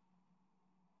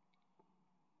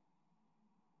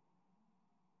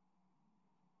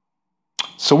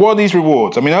 So what are these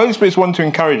rewards? I mean, the Holy Spirit's wanting to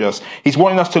encourage us. He's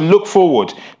wanting us to look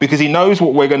forward because he knows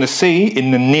what we're going to see in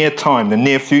the near time, the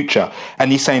near future.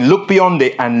 And he's saying, look beyond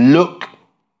it and look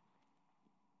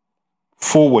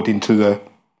forward into the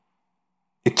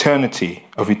eternity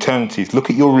of eternities. Look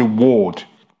at your reward.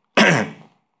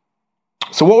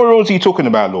 So what rewards are you talking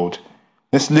about, Lord?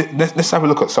 Let's have a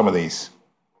look at some of these.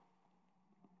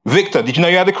 Victor, did you know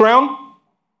you had a crown?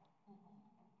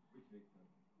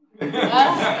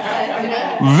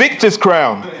 Victor's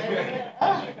crown.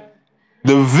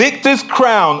 The victor's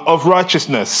crown of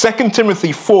righteousness. 2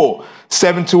 Timothy 4,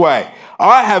 7-8.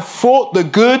 I have fought the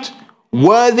good,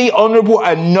 worthy, honourable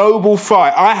and noble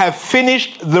fight. I have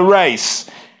finished the race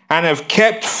and have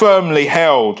kept firmly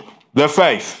held the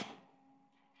faith.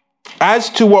 As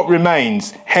to what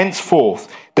remains,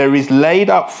 henceforth, there is laid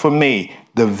up for me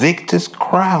the victor's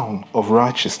crown of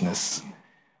righteousness,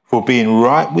 for being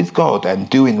right with God and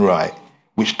doing right,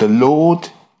 which the Lord,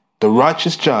 the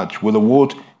righteous judge, will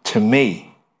award to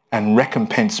me and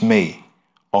recompense me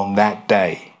on that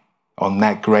day, on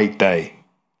that great day.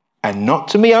 And not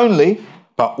to me only,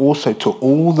 but also to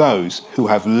all those who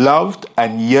have loved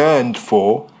and yearned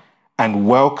for and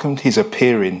welcomed his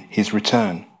appearing, his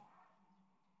return.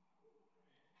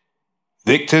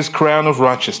 Victor's crown of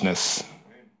righteousness.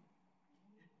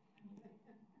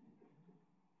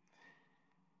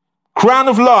 Crown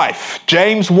of life,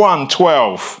 James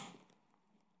 1:12.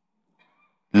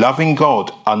 Loving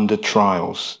God under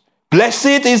trials.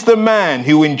 Blessed is the man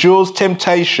who endures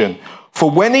temptation,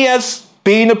 for when he has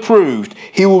been approved,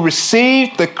 he will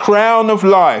receive the crown of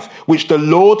life which the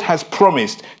Lord has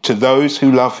promised to those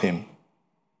who love him.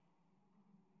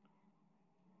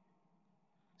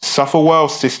 Suffer well,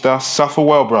 sister, suffer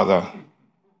well, brother.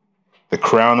 The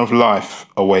crown of life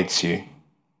awaits you.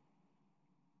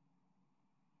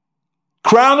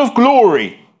 Crown of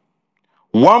glory,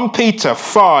 1 Peter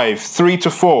 5,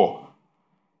 3-4.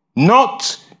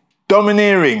 Not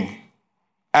domineering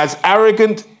as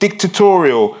arrogant,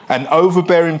 dictatorial, and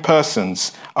overbearing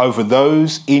persons over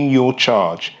those in your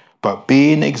charge, but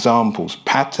being examples,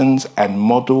 patterns, and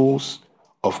models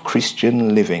of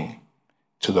Christian living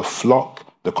to the flock,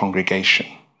 the congregation.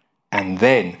 And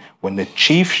then, when the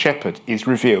chief shepherd is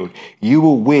revealed, you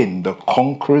will win the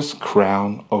conqueror's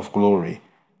crown of glory.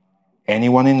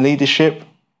 Anyone in leadership,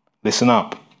 listen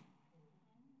up.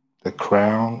 The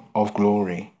crown of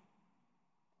glory.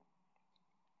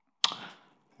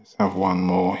 Let's have one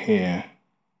more here.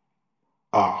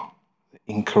 The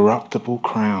incorruptible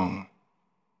crown.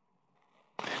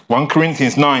 1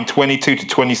 Corinthians 9,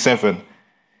 22-27.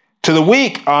 To the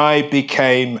weak I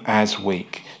became as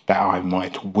weak, that I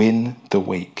might win the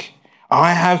weak.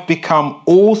 I have become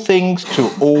all things to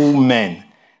all men,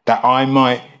 that I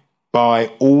might by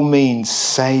all means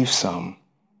save some.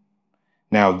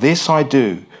 Now this I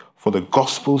do for the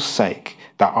gospel's sake,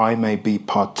 that I may be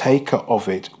partaker of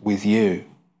it with you.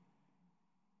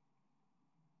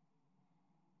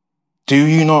 Do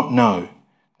you not know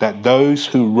that those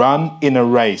who run in a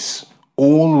race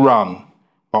all run,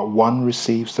 but one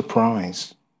receives the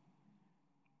prize?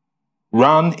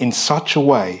 Run in such a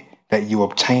way that you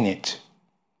obtain it.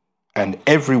 And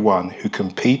everyone who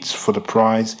competes for the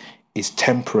prize is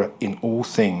temperate in all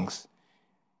things.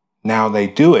 Now they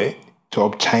do it to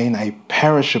obtain a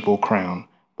perishable crown,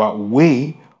 but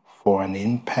we for an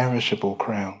imperishable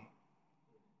crown.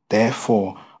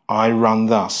 Therefore I run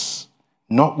thus,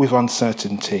 not with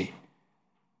uncertainty.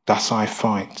 Thus I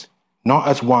fight, not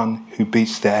as one who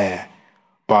beats the air,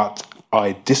 but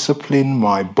I discipline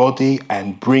my body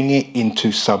and bring it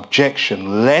into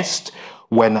subjection, lest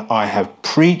when I have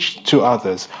preached to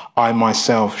others, I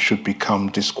myself should become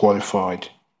disqualified.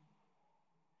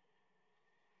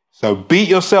 So beat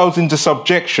yourselves into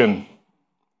subjection.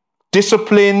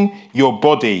 Discipline your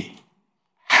body.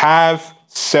 Have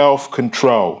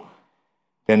self-control.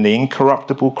 Then the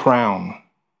incorruptible crown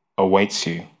awaits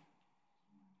you.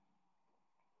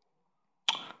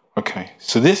 Okay,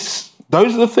 so those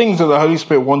are the things that the Holy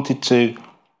Spirit wanted to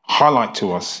highlight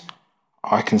to us.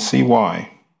 I can see why.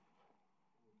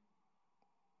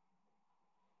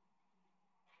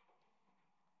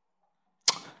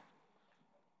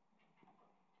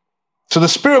 So the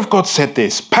Spirit of God said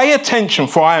this, pay attention,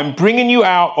 for I am bringing you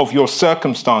out of your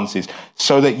circumstances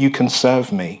so that you can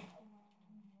serve me.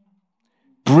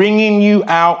 Bringing you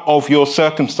out of your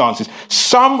circumstances.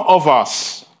 Some of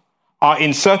us are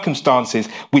in circumstances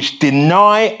which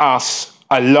deny us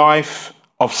a life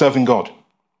of serving God.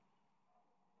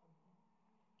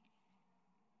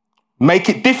 Make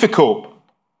it difficult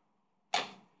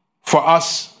for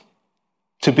us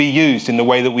to be used in the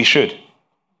way that we should.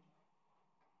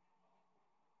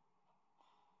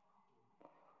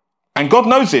 And God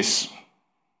knows this.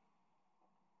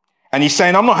 And he's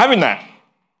saying, I'm not having that.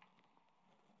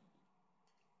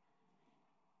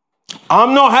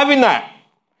 I'm not having that.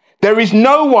 There is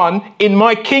no one in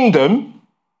my kingdom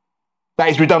that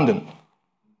is redundant.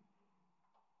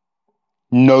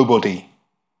 Nobody.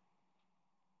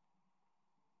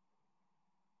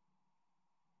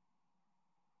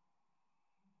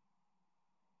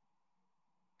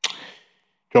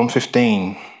 John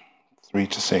 15,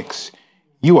 3-6.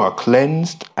 You are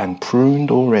cleansed and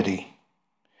pruned already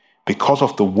because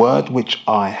of the word which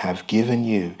I have given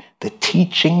you, the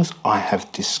teachings I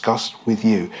have discussed with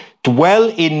you. Dwell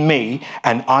in me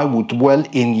and I will dwell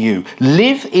in you.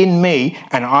 Live in me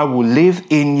and I will live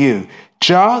in you.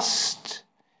 Just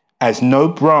as no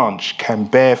branch can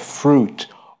bear fruit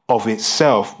of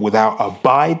itself without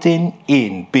abiding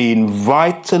in, being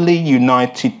vitally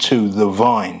united to the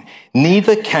vine,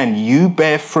 neither can you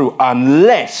bear fruit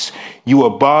unless you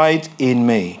abide in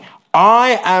me.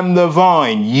 I am the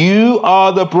vine, you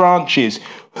are the branches.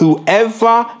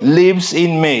 Whoever lives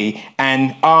in me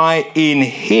and I in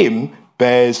him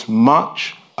bears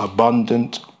much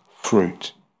abundant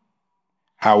fruit.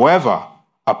 However,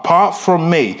 apart from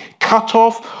me, cut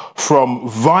off from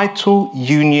vital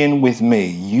union with me,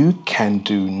 you can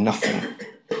do nothing.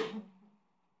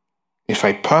 If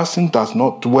a person does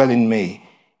not dwell in me,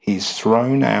 he is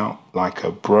thrown out like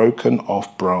a broken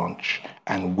off branch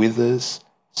and withers.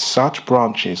 Such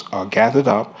branches are gathered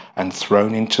up and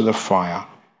thrown into the fire,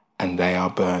 and they are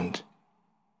burned.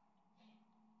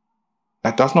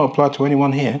 That does not apply to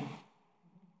anyone here.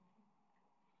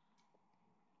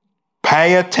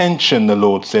 Pay attention, the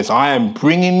Lord says. I am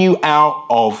bringing you out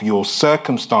of your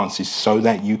circumstances so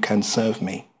that you can serve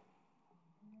me.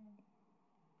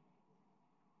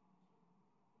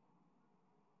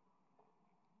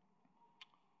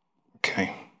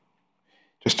 Okay.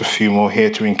 Just a few more here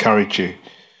to encourage you.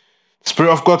 The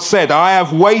Spirit of God said, I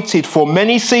have waited for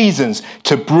many seasons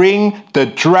to bring the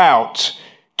drought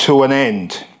to an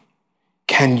end.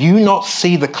 Can you not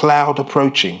see the cloud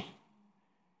approaching?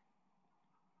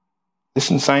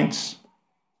 Listen, saints.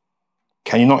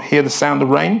 Can you not hear the sound of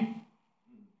rain?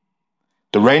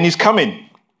 The rain is coming.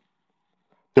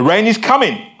 The rain is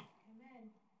coming.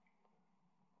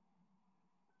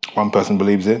 One person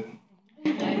believes it.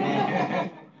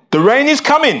 The rain is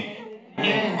coming.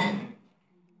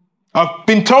 I've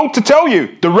been told to tell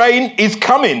you, the rain is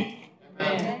coming.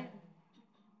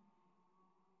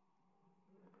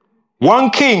 1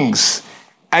 Kings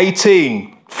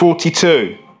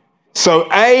 18:42. So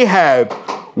Ahab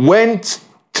went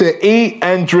to eat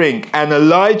and drink, and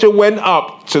Elijah went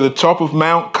up to the top of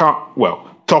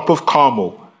top of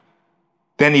Carmel.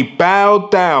 Then he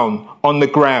bowed down on the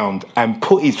ground and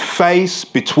put his face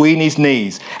between his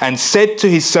knees and said to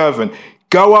his servant,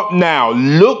 go up now,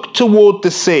 look toward the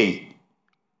sea.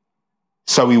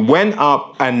 So he went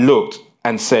up and looked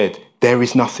and said, there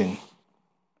is nothing.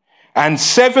 And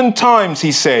 7 times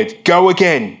he said, go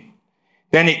again.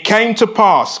 Then it came to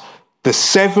pass the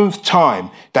 7th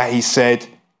time that he said,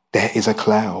 there is a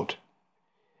cloud,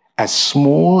 as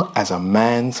small as a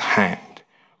man's hand,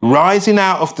 rising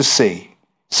out of the sea.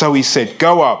 So he said,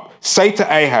 go up, say to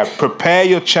Ahab, prepare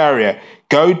your chariot,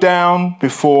 go down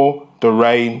before the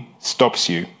rain stops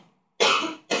you.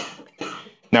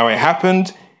 Now it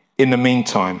happened in the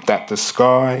meantime that the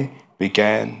sky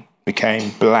became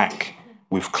black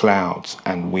with clouds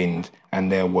and wind,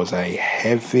 and there was a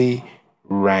heavy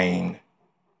rain.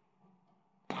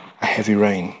 A heavy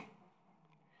rain.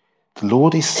 The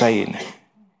Lord is saying,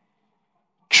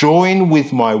 join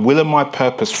with my will and my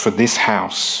purpose for this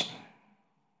house.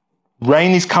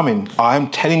 Rain is coming. I'm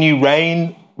telling you,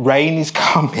 rain is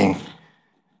coming.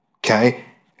 Okay?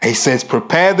 He says,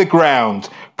 prepare the ground.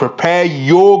 Prepare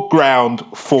your ground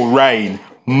for rain.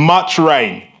 Much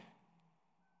rain.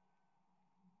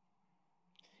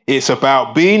 It's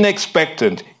about being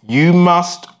expectant. You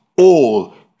must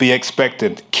all be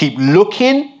expectant. Keep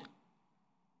looking.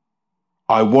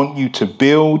 I want you to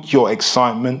build your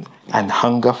excitement and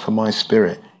hunger for my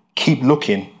spirit. Keep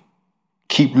looking.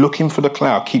 Keep looking for the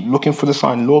cloud. Keep looking for the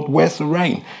sign. Lord, where's the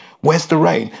rain? Where's the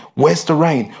rain? Where's the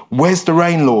rain? Where's the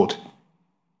rain, Lord?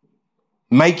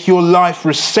 Make your life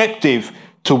receptive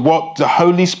to what the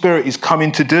Holy Spirit is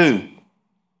coming to do.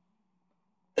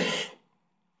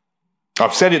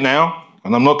 I've said it now,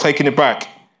 and I'm not taking it back.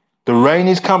 The rain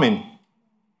is coming.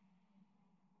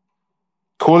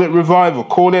 Call it revival.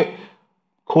 Call it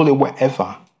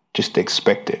whatever. Just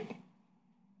expect it.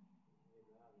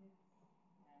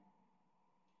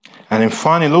 And then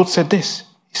finally, the Lord said this.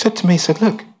 He said to me, he said,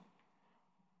 look,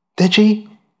 Deji,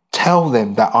 tell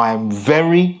them that I am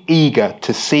very eager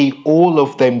to see all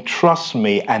of them trust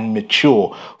me and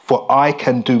mature, for I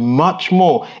can do much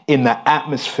more in the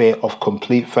atmosphere of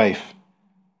complete faith.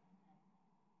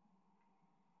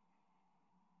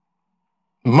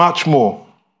 Much more.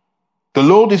 The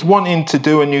Lord is wanting to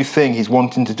do a new thing. He's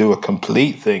wanting to do a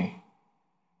complete thing.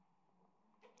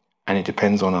 And it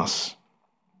depends on us.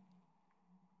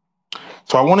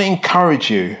 So I want to encourage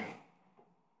you,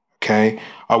 okay?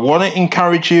 I want to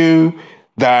encourage you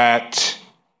that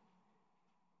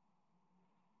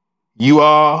you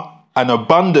are an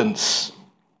abundance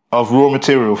of raw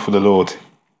material for the Lord.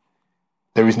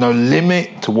 There is no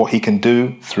limit to what he can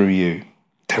do through you.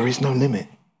 There is no limit.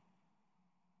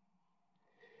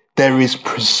 There is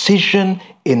precision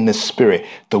in the Spirit.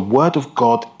 The word of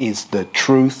God is the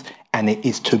truth, and it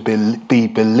is to be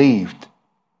believed.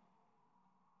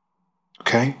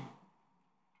 Okay?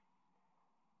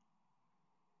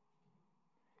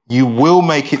 You will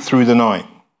make it through the night.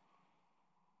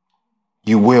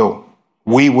 You will.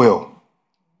 We will.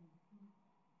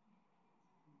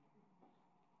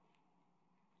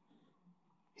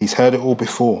 He's heard it all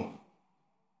before.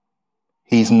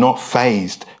 He's not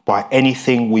fazed by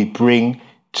anything we bring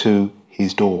to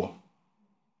his door.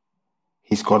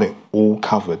 He's got it all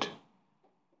covered.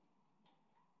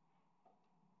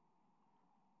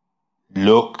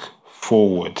 Look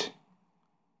forward.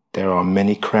 There are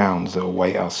many crowns that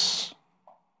await us.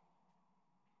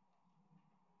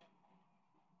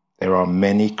 There are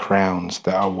many crowns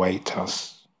that await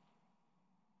us.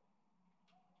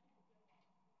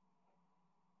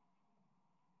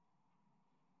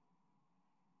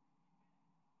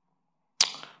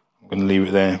 I'm going to leave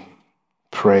it there.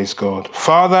 Praise God.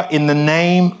 Father, in the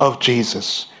name of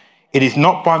Jesus, it is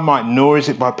not by might nor is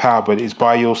it by power, but it is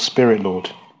by your Spirit, Lord.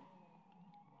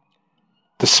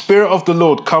 The Spirit of the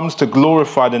Lord comes to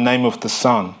glorify the name of the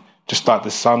Son, just like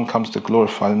the Son comes to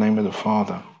glorify the name of the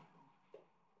Father.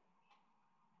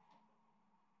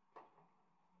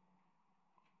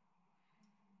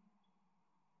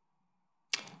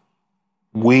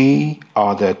 We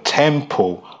are the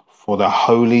temple for the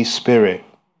Holy Spirit.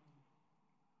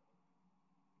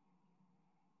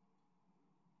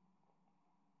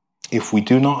 If we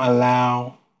do not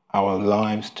allow our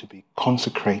lives to be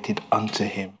consecrated unto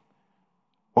him,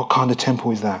 what kind of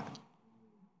temple is that?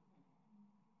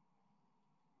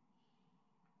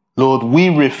 Lord, we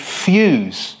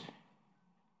refuse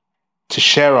to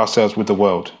share ourselves with the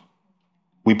world.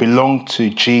 We belong to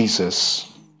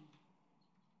Jesus.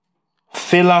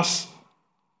 Fill us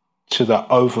to the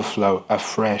overflow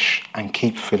afresh and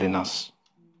keep filling us.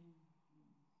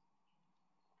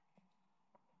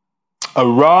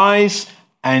 Arise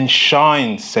and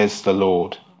shine, says the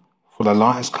Lord, for the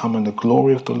light has come and the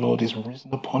glory of the Lord is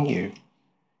risen upon you.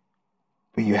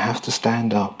 But you have to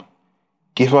stand up.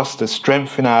 Give us the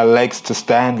strength in our legs to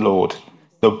stand, Lord,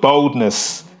 the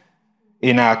boldness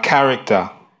in our character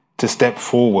to step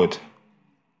forward.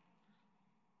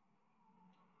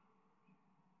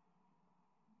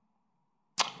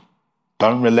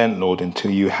 Don't relent, Lord,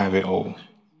 until you have it all.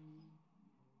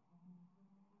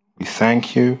 We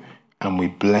thank you and we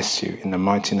bless you in the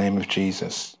mighty name of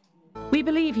Jesus. We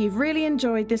believe you've really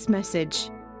enjoyed this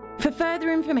message. For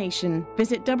further information,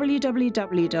 visit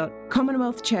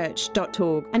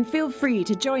www.commonwealthchurch.org and feel free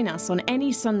to join us on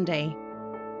any Sunday.